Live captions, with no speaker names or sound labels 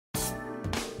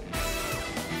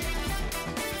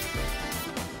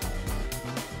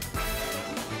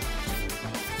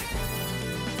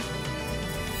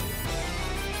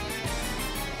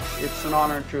it's an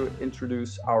honor to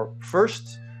introduce our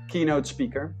first keynote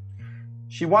speaker.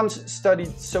 She once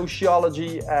studied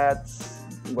sociology at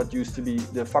what used to be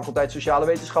the Faculteit Sociale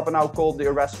Wetenschappen, now called the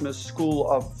Erasmus School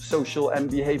of Social and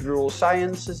Behavioral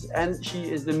Sciences, and she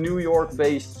is the New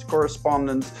York-based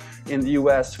correspondent in the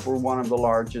US for one of the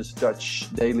largest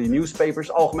Dutch daily newspapers,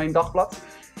 Algemeen Dagblad.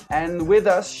 And with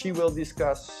us, she will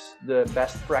discuss the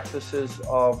best practices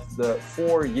of the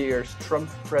 4 years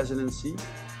Trump presidency.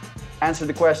 Answer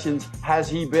the questions, has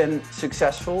he been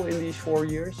successful in these 4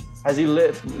 years? Has he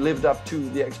lived up to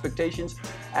the expectations?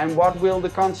 And what will the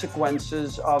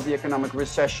consequences of the economic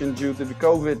recession due to the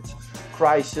COVID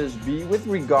crisis be with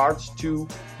regards to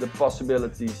the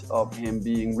possibilities of him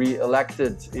being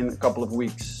re-elected in a couple of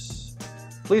weeks?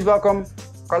 Please welcome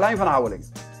Karlijn van Houwelingen.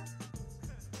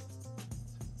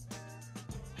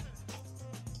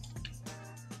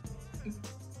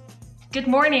 Good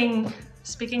morning,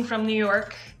 speaking from New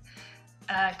York.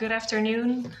 Good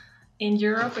afternoon in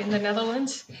Europe, in the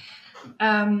Netherlands.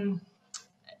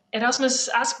 Erasmus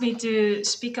asked me to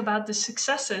speak about the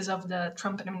successes of the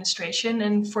Trump administration.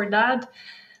 And for that,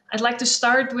 I'd like to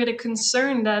start with a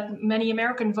concern that many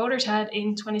American voters had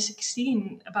in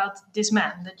 2016 about this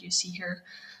man that you see here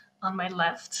on my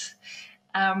left.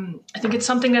 I think it's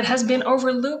something that has been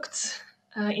overlooked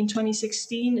in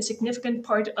 2016. A significant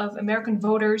part of American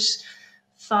voters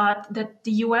thought that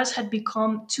the US had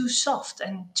become too soft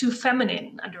and too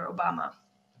feminine under Obama.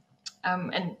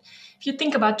 And if you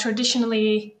think about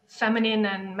traditionally feminine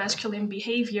and masculine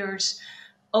behaviors,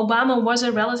 Obama was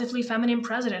a relatively feminine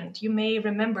president. You may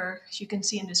remember, as you can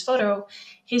see in this photo,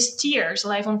 his tears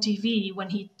live on TV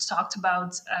when he talked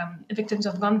about victims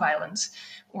of gun violence,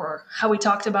 or how he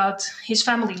talked about his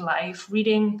family life,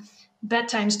 reading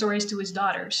bedtime stories to his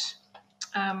daughters.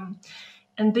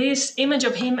 And this image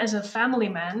of him as a family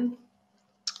man,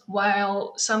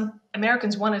 while some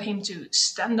Americans wanted him to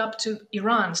stand up to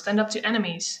Iran, stand up to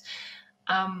enemies,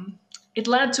 it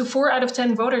led to 4 out of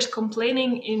 10 voters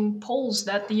complaining in polls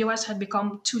that the US had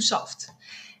become too soft.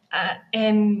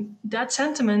 And that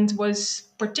sentiment was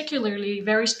particularly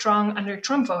very strong under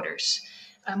Trump voters.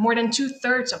 More than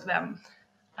 2/3 of them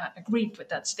agreed with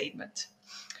that statement.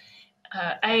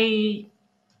 I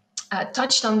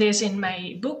touched on this in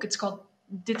my book. It's called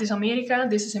Dit is Amerika,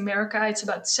 This is America. It's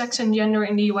about sex and gender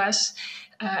in the US.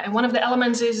 And one of the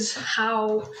elements is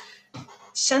how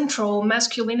central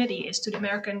masculinity is to the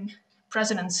American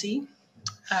presidency.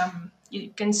 You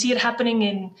can see it happening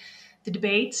in the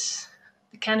debates.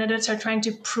 The candidates are trying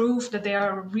to prove that they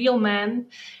are real men,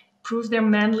 prove their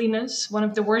manliness. One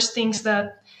of the worst things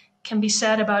that can be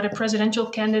said about a presidential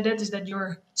candidate is that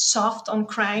you're soft on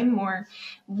crime or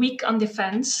weak on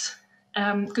defense.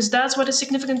 Because that's what a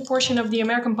significant portion of the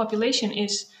American population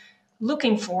is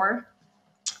looking for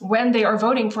when they are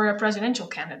voting for a presidential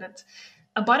candidate: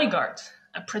 a bodyguard,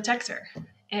 a protector.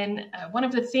 And one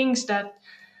of the things that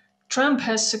Trump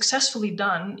has successfully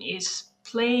done is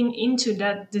playing into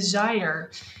that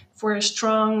desire for a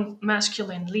strong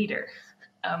masculine leader.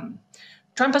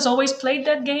 Trump has always played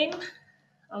that game.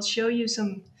 I'll show you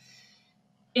some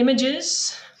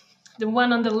images. The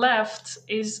one on the left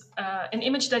is an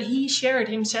image that he shared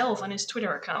himself on his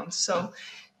Twitter account. So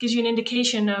it gives you an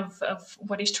indication of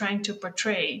what he's trying to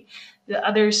portray. The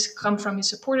others come from his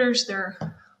supporters. They're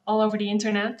all over the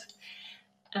internet.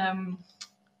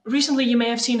 Recently, you may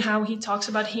have seen how he talks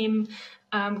about him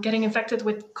getting infected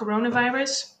with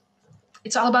coronavirus.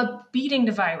 It's all about beating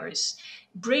the virus,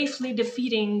 bravely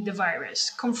defeating the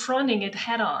virus, confronting it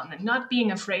head on and not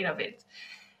being afraid of it.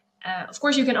 Of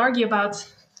course, you can argue about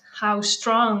how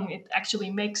strong it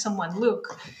actually makes someone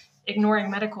look,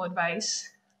 ignoring medical advice.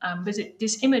 But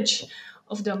this image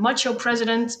of the macho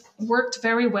president worked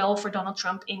very well for Donald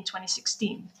Trump in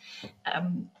 2016.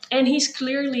 And he's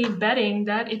clearly betting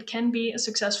that it can be a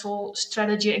successful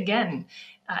strategy again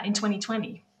in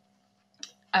 2020.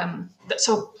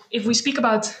 So if we speak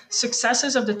about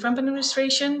successes of the Trump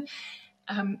administration,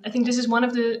 I think this is one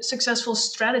of the successful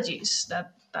strategies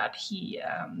that he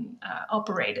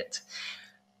operated.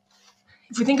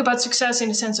 If we think about success in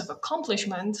the sense of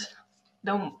accomplishment,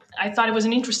 though, I thought it was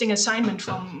an interesting assignment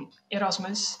from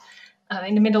Erasmus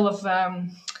in the middle of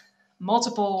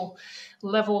multiple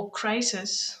level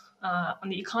crisis on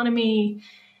the economy.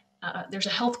 There's a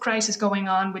health crisis going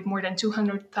on with more than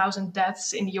 200,000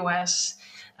 deaths in the US,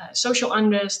 social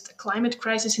unrest, climate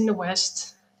crisis in the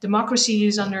West. Democracy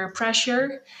is under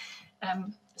pressure.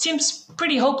 It seems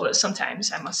pretty hopeless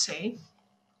sometimes, I must say.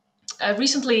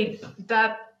 Recently,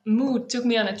 that mood took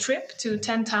me on a trip to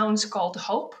 10 towns called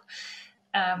Hope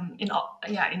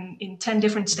in 10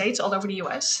 different states all over the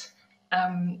US.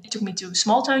 It took me to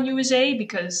small town USA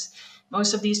because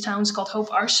Most of these towns called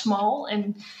Hope are small.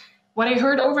 And what I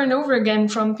heard over and over again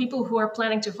from people who are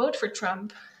planning to vote for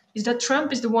Trump is that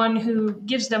Trump is the one who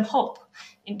gives them hope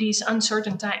in these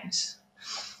uncertain times.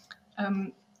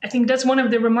 I think that's one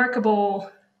of the remarkable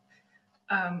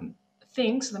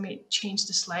things. Let me change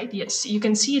the slide. Yes, you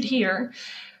can see it here.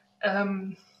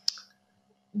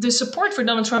 The support for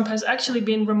Donald Trump has actually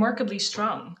been remarkably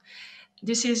strong.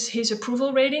 This is his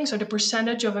approval rating, so the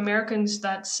percentage of Americans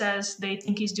that says they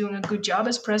think he's doing a good job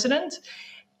as president.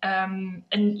 And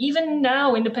even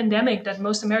now in the pandemic that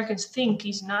most Americans think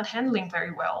he's not handling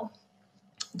very well,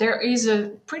 there is a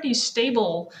pretty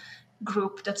stable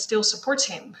group that still supports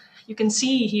him. You can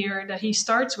see here that he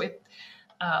starts with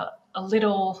a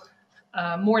little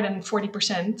more than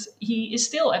 40%. He is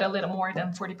still at a little more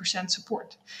than 40%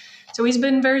 support. So he's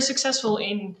been very successful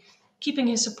in keeping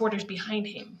his supporters behind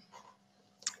him.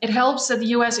 It helps that the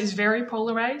US is very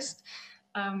polarized.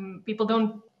 People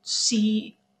don't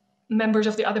see members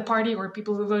of the other party or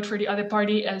people who vote for the other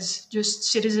party as just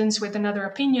citizens with another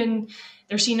opinion.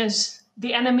 They're seen as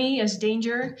the enemy, as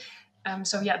danger.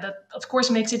 So yeah, that of course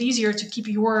makes it easier to keep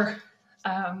your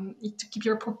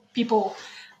people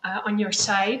on your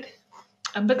side.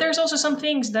 But there's also some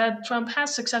things that Trump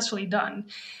has successfully done.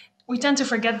 We tend to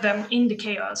forget them in the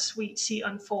chaos we see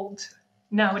unfold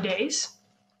nowadays.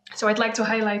 So I'd like to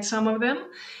highlight some of them.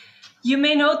 You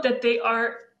may note that they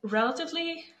are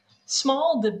relatively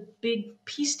small. The big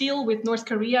peace deal with North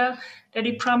Korea that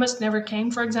he promised never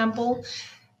came, for example.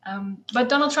 But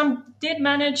Donald Trump did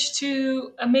manage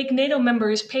to make NATO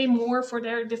members pay more for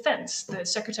their defense. The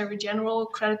Secretary General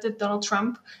credited Donald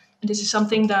Trump, and this is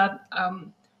something that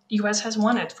the US has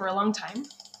wanted for a long time.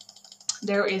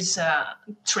 There is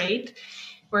trade,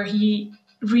 where he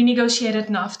renegotiated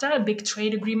NAFTA, a big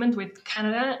trade agreement with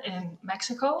Canada and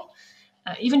Mexico.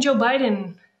 Even Joe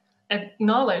Biden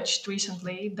acknowledged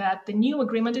recently that the new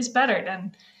agreement is better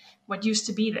than what used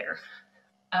to be there.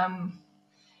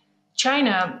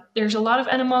 China, there's a lot of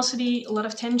animosity, a lot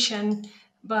of tension,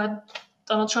 but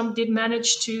Donald Trump did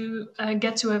manage to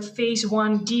get to a phase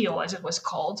one deal, as it was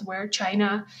called, where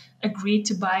China agreed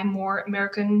to buy more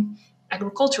American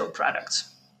agricultural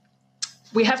products.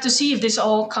 We have to see if this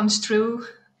all comes true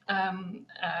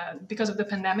because of the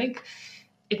pandemic.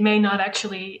 It may not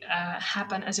actually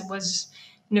happen as it was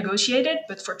negotiated,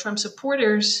 but for Trump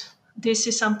supporters, this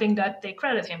is something that they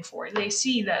credit him for. They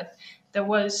see that there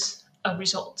was a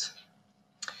result.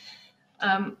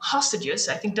 Hostages,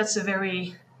 I think that's a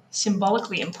very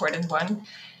symbolically important one.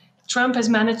 Trump has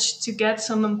managed to get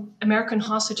some American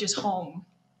hostages home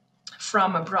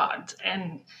from abroad,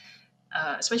 and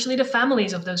especially the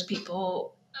families of those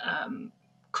people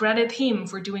credit him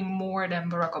for doing more than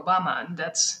Barack Obama. And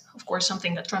that's, of course,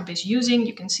 something that Trump is using.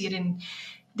 You can see it in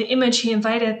the image. He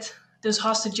invited those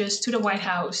hostages to the White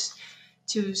House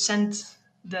to send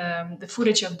the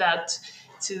footage of that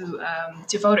to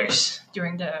voters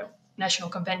during the National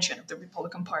Convention of the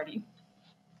Republican Party.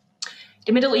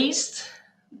 The Middle East,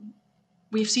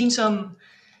 we've seen some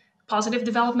positive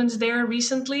developments there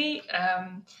recently.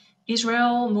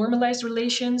 Israel normalized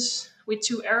relations with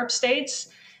 2 Arab states.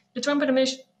 The Trump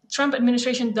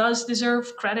administration does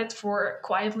deserve credit for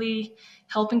quietly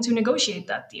helping to negotiate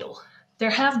that deal.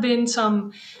 There have been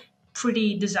some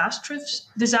pretty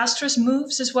disastrous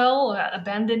moves as well,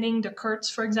 abandoning the Kurds,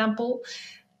 for example.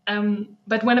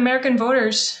 But when American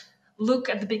voters look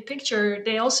at the big picture,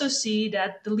 they also see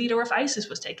that the leader of ISIS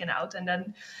was taken out, and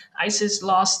then ISIS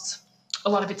lost a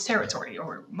lot of its territory,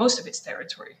 or most of its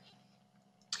territory.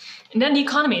 And then the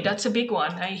economy, that's a big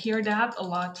one. I hear that a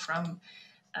lot from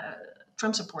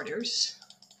Trump supporters.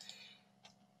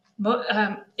 But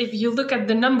if you look at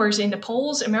the numbers in the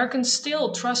polls, Americans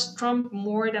still trust Trump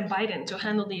more than Biden to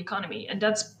handle the economy. And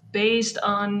that's based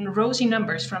on rosy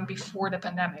numbers from before the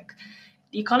pandemic.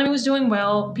 The economy was doing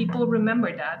well. People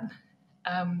remember that.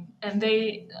 And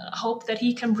they hope that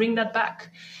he can bring that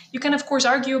back. You can, of course,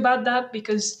 argue about that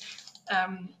because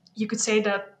you could say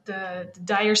that the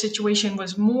dire situation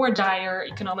was more dire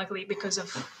economically because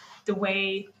of the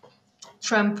way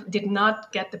Trump did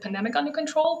not get the pandemic under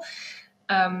control.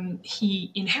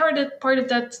 He inherited part of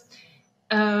that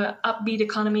upbeat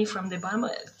economy from the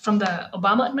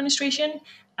Obama administration.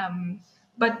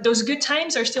 But those good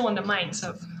times are still on the minds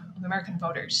of American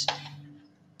voters.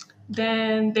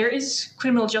 Then there is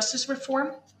criminal justice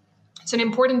reform. It's an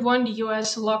important one. The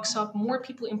US locks up more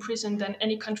people in prison than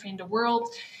any country in the world.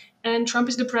 And Trump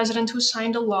is the president who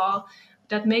signed a law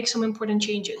that makes some important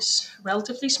changes,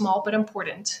 relatively small, but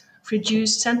important.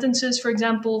 Reduced sentences, for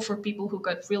example, for people who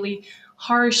got really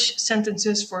harsh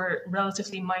sentences for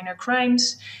relatively minor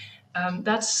crimes.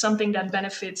 That's something that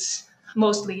benefits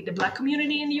mostly the Black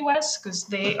community in the US, because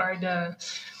they are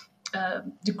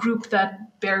the group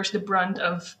that bears the brunt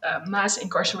of mass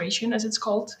incarceration, as it's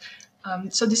called.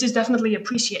 So this is definitely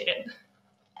appreciated.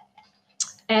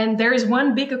 And there is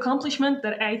one big accomplishment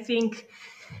that I think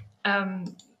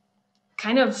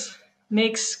kind of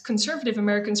makes conservative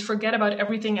Americans forget about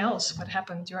everything else what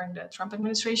happened during the Trump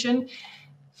administration: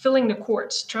 filling the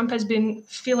courts. Trump has been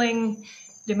filling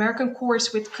the American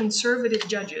courts with conservative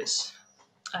judges,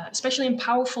 especially in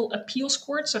powerful appeals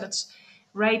courts. So that's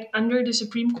right under the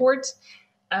Supreme Court.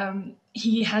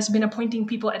 He has been appointing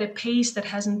people at a pace that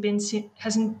hasn't been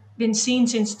seen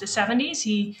since the 70s.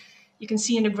 You can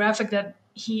see in the graphic that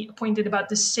he appointed about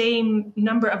the same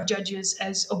number of judges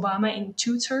as Obama in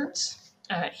 2 terms.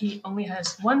 He only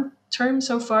has 1 term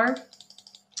so far.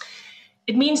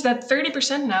 It means that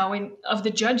 30% now of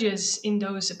the judges in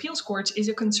those appeals courts is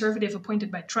a conservative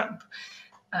appointed by Trump.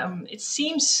 It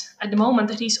seems at the moment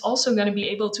that he's also going to be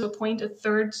able to appoint a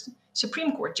 3rd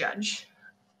Supreme Court judge.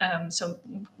 So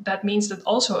that means that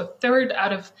also a 3rd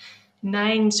out of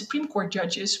 9 Supreme Court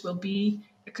judges will be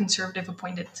a conservative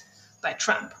appointed by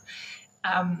Trump.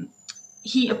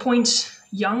 He appoints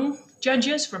young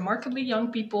judges, remarkably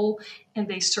young people, and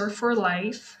they serve for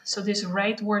life. So this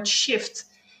rightward shift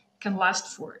can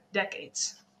last for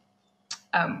decades.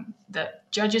 The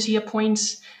judges he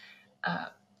appoints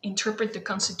interpret the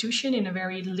Constitution in a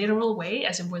very literal way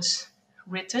as it was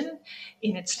written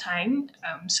in its time.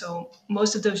 So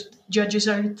most of those judges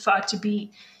are thought to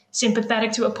be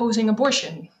sympathetic to opposing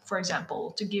abortion, for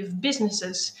example, to give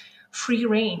businesses free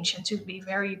range, and to be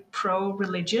very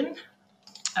pro-religion.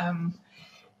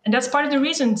 And that's part of the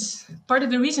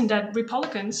reason that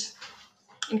Republicans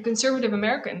and conservative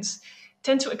Americans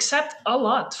tend to accept a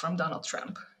lot from Donald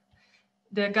Trump.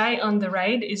 The guy on the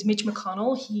right is Mitch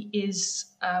McConnell. He is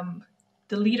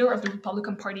the leader of the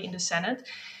Republican Party in the Senate.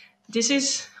 This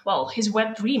is, well, his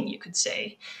wet dream, you could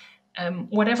say.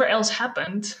 Whatever else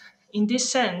happened, in this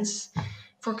sense,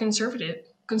 for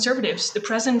conservatives, the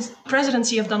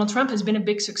presidency of Donald Trump has been a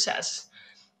big success.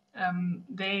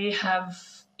 They have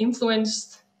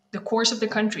influenced the course of the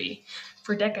country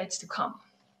for decades to come.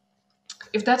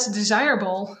 If that's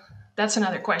desirable, that's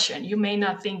another question. You may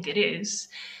not think it is,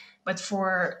 but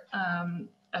for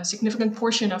a significant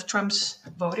portion of Trump's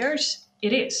voters,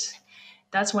 it is.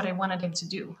 That's what I wanted him to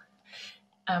do.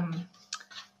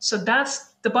 So that's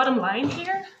the bottom line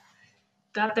here,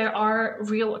 that there are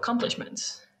real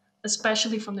accomplishments,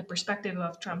 especially from the perspective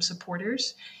of Trump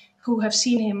supporters who have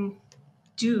seen him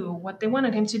do what they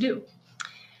wanted him to do.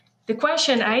 The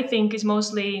question, I think, is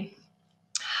mostly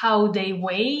how they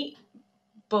weigh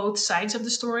both sides of the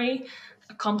story,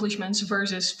 accomplishments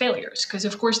versus failures. Because,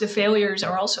 of course, the failures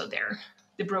are also there.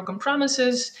 The broken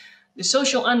promises, the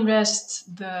social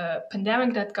unrest, the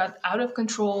pandemic that got out of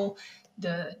control,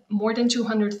 the more than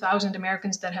 200,000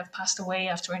 Americans that have passed away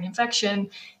after an infection,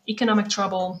 economic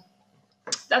trouble.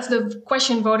 That's the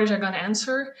question voters are going to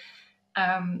answer.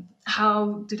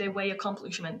 How do they weigh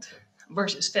accomplishment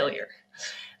versus failure?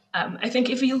 I think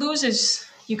if he loses,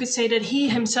 you could say that he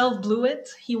himself blew it.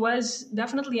 He was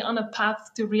definitely on a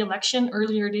path to re-election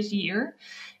earlier this year.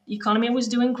 The economy was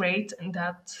doing great, and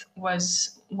that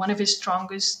was one of his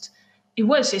strongest. It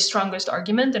was his strongest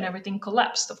argument, and everything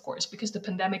collapsed, of course, because the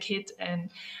pandemic hit, and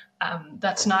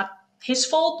that's not his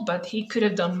fault, but he could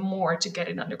have done more to get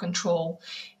it under control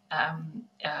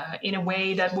in a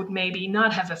way that would maybe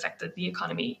not have affected the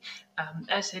economy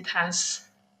as it has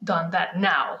done that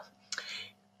now.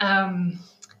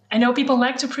 I know people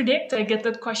like to predict. I get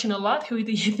that question a lot. Who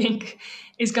do you think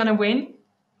is going to win?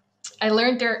 I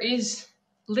learned there is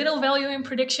little value in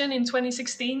prediction in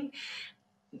 2016.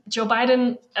 Joe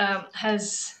Biden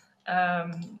has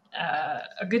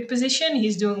a good position.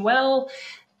 He's doing well.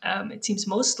 It seems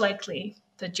most likely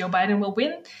that Joe Biden will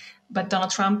win, but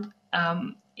Donald Trump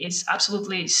is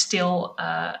absolutely still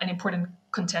an important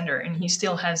contender, and he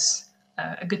still has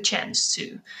a good chance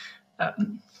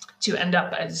to end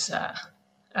up as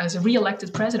a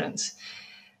re-elected president.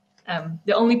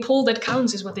 The only poll that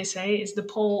counts, is what they say, is the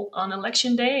poll on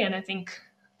election day, and I think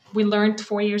we learned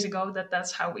 4 years ago that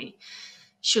that's how we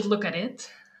should look at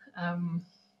it.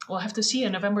 We'll have to see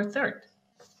on November 3rd.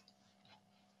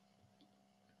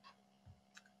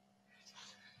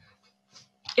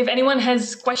 If anyone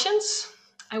has questions,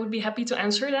 I would be happy to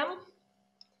answer them.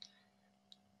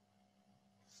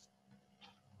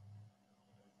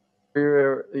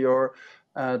 Your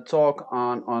talk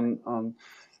on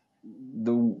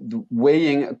the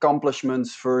weighing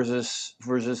accomplishments versus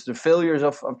the failures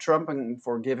of Trump, and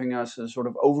for giving us a sort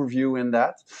of overview in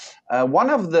that. One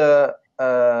of the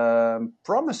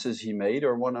promises he made,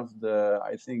 or one of the,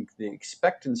 I think, the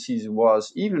expectancies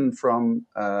was, even from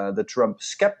the Trump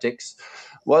skeptics,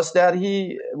 was that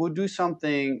he would do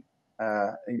something.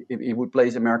 He would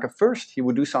place America first. He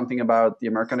would do something about the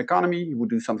American economy. He would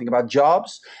do something about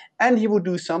jobs, and he would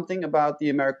do something about the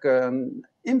American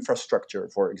infrastructure,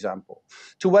 for example.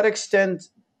 To what extent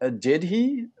did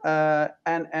he?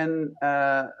 And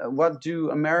what do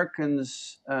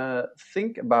Americans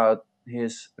think about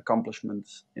his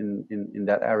accomplishments in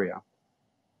that area?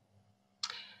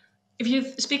 If you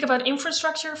speak about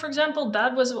infrastructure, for example,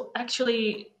 that was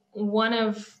actually one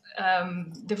of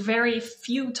the very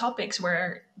few topics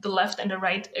where the left and the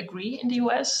right agree in the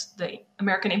US. The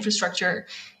American infrastructure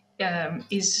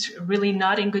is really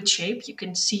not in good shape. You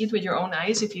can see it with your own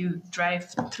eyes if you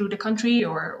drive through the country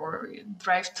or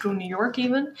drive through New York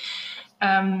even.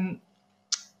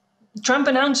 Trump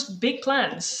announced big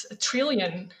plans, $1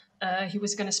 trillion he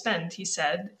was going to spend, he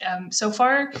said. So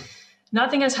far,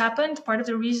 nothing has happened. Part of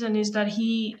the reason is that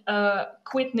he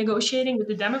quit negotiating with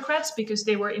the Democrats because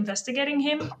they were investigating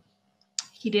him.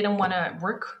 He didn't want to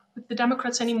work with the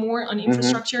Democrats anymore on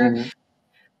infrastructure.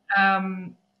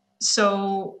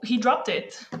 So he dropped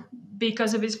it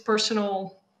because of his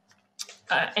personal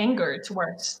anger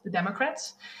towards the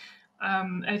Democrats.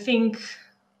 I think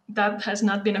that has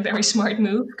not been a very smart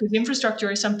move, because infrastructure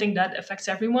is something that affects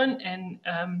everyone, and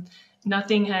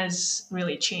nothing has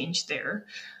really changed there.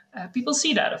 People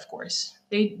see that, of course.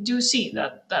 They do see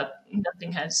that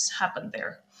nothing has happened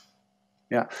there.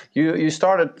 Yeah, you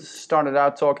started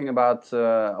out talking about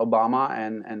Obama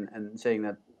and saying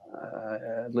that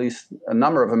at least a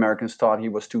number of Americans thought he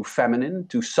was too feminine,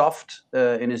 too soft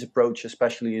in his approach,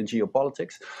 especially in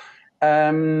geopolitics.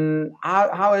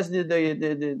 How has the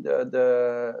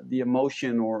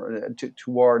emotion or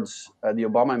towards the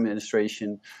Obama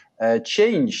administration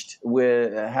changed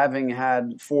with having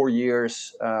had 4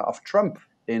 years of Trump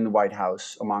in the White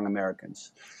House among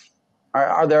Americans?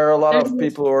 Are there a lot of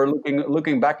people who are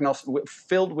looking back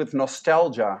filled with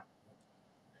nostalgia?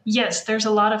 Yes, there's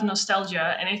a lot of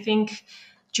nostalgia, and I think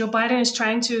Joe Biden is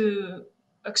trying to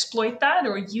exploit that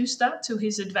or use that to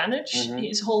his advantage.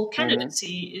 His whole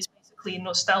candidacy is basically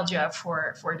nostalgia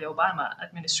for the Obama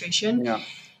administration. Yeah.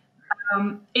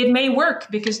 It may work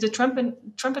because the Trump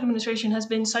administration has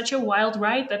been such a wild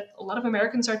ride that a lot of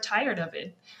Americans are tired of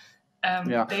it.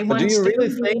 But do you really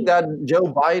think that Joe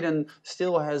Biden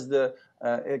still has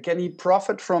can he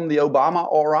profit from the Obama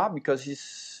aura, because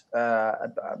he's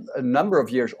a number of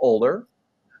years older,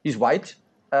 he's white,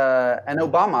 and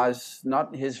Obama is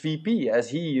not his VP as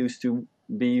he used to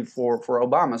be for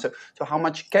Obama. So how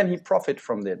much can he profit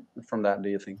from that, do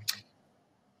you think?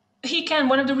 He can.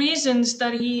 One of the reasons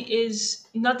that he is,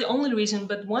 not the only reason,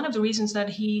 but one of the reasons that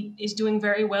he is doing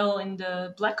very well in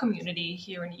the Black community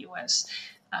here in the US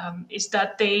is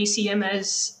that they see him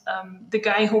as the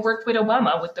guy who worked with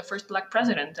Obama, with the first Black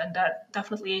president, and that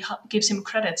definitely gives him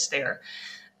credits there.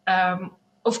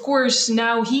 Of course,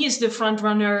 now he is the front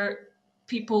runner.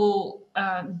 People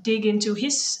dig into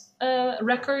his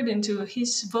record, into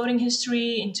his voting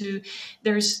history,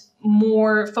 there's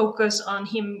more focus on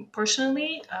him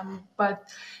personally. But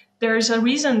there's a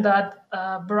reason that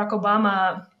Barack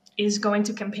Obama is going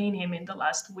to campaign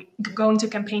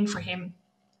for him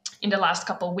in the last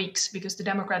couple of weeks, because the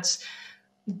Democrats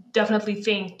definitely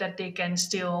think that they can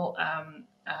still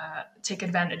take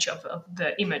advantage of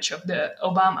the image of the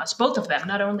Obamas, both of them,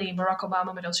 not only Barack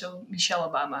Obama, but also Michelle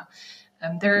Obama.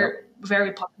 They're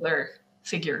very popular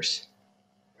figures.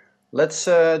 Let's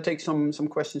take some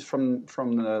questions from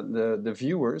the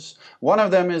viewers. One of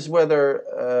them is where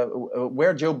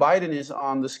Joe Biden is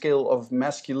on the scale of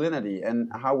masculinity,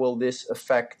 and how will this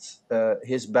affect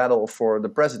his battle for the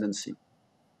presidency?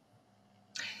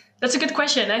 That's a good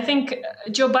question. I think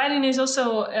Joe Biden is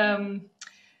also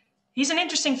he's an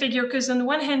interesting figure, because on the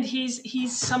one hand,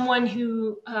 he's someone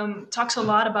who talks a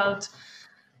lot about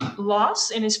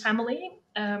loss in his family.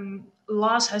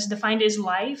 Loss has defined his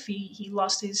life. He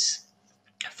lost his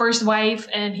first wife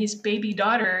and his baby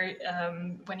daughter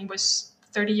when he was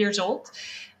 30 years old.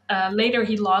 Later,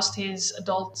 he lost his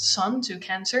adult son to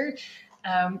cancer.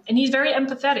 And he's very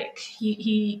empathetic.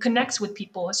 He connects with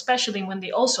people, especially when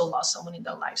they also lost someone in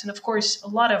their lives. And of course, a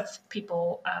lot of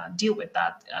people deal with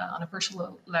that on a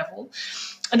personal level.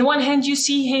 On the one hand, you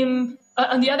see him.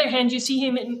 On the other hand, you see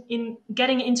him in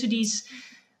getting into these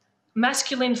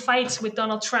masculine fights with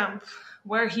Donald Trump,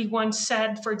 where he once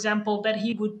said, for example, that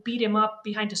he would beat him up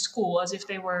behind the school as if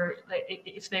they were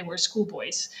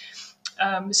schoolboys.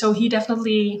 So he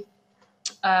definitely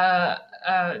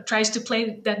tries to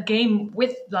play that game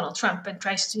with Donald Trump and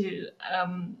tries to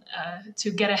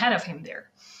get ahead of him there.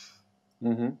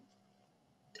 Mm-hmm.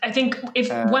 I think if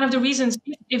one of the reasons,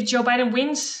 if Joe Biden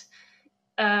wins,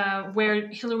 where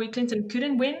Hillary Clinton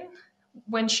couldn't win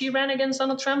when she ran against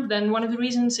Donald Trump, then one of the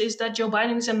reasons is that Joe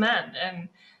Biden is a man and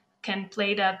can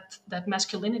play that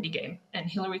masculinity game, and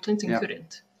Hillary Clinton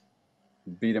couldn't.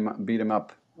 Beat him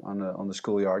up on the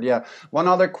schoolyard. Yeah. One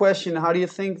other question: how do you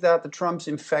think that the Trump's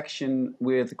infection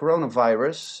with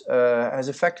coronavirus has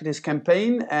affected his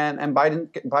campaign and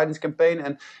Biden's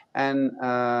campaign, and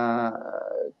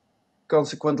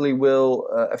consequently will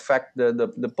affect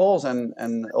the polls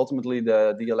and ultimately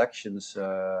the elections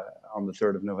on the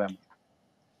 3rd of November?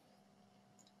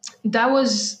 That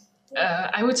was,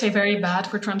 I would say, very bad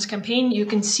for Trump's campaign. You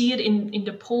can see it in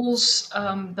the polls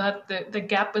that the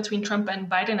gap between Trump and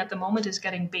Biden at the moment is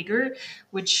getting bigger,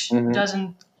 which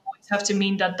doesn't always have to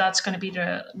mean that that's going to be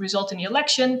the result in the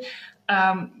election.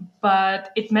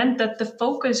 But it meant that the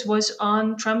focus was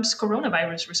on Trump's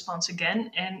coronavirus response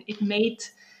again, and it made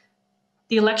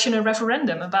the election a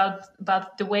referendum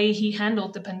about the way he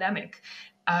handled the pandemic.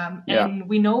 And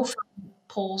we know from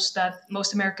polls that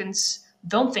most Americans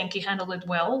don't think he handled it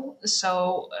well.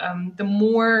 So the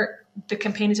more the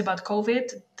campaign is about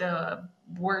COVID, the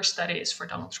worse that is for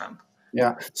Donald Trump.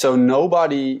 Yeah. So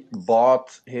nobody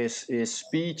bought his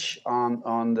speech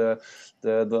on the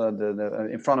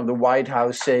in front of the White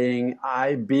House saying,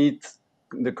 "I beat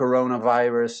the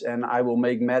coronavirus and I will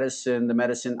make the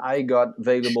medicine I got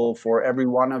available for every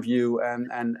one of you."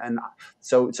 And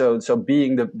so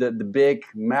being the big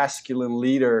masculine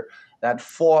leader that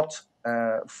fought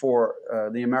for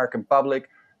the American public,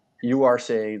 you are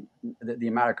saying that the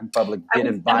American public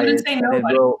didn't buy it.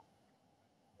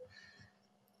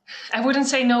 I wouldn't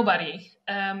say nobody,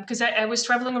 because I was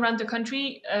traveling around the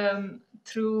country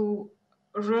through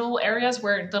rural areas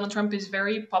where Donald Trump is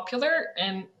very popular,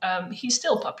 and he's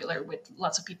still popular with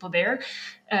lots of people there.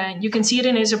 And you can see it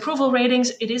in his approval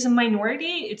ratings. It is a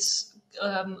minority. It's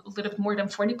a little bit more than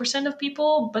 40% of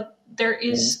people, but there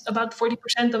is about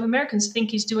 40% of Americans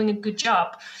think he's doing a good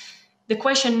job. The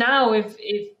question now,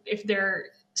 if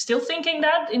they're still thinking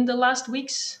that in the last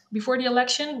weeks before the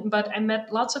election, but I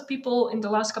met lots of people in the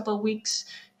last couple of weeks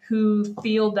who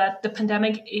feel that the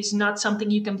pandemic is not something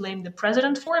you can blame the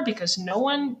president for, because no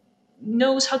one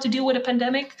knows how to deal with a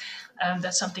pandemic.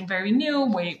 That's something very new.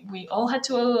 We all had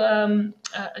to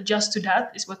adjust to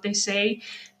that, is what they say.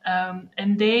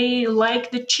 And they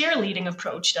like the cheerleading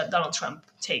approach that Donald Trump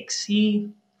takes.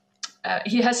 He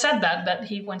has said that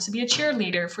he wants to be a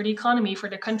cheerleader for the economy, for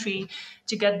the country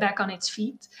to get back on its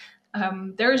feet.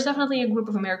 There is definitely a group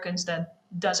of Americans that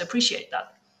does appreciate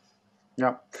that.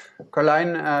 Yeah.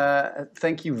 Karlijn,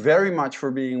 thank you very much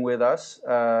for being with us.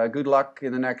 Good luck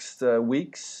in the next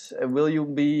weeks. Will you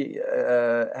be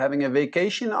having a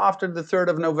vacation after the 3rd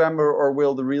of November, or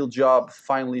will the real job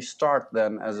finally start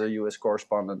then as a US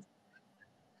correspondent?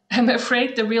 I'm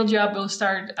afraid the real job will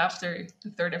start after the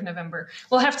 3rd of November.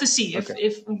 We'll have to see. Okay.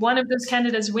 If one of those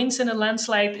candidates wins in a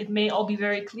landslide, it may all be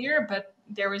very clear, but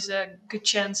there is a good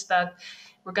chance that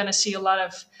we're going to see a lot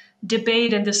of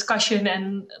debate and discussion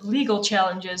and legal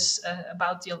challenges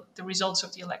about the results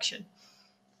of the election.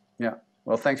 Yeah.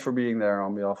 Well, thanks for being there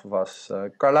on behalf of us.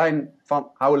 Karlijn van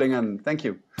Houwelingen, thank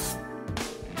you.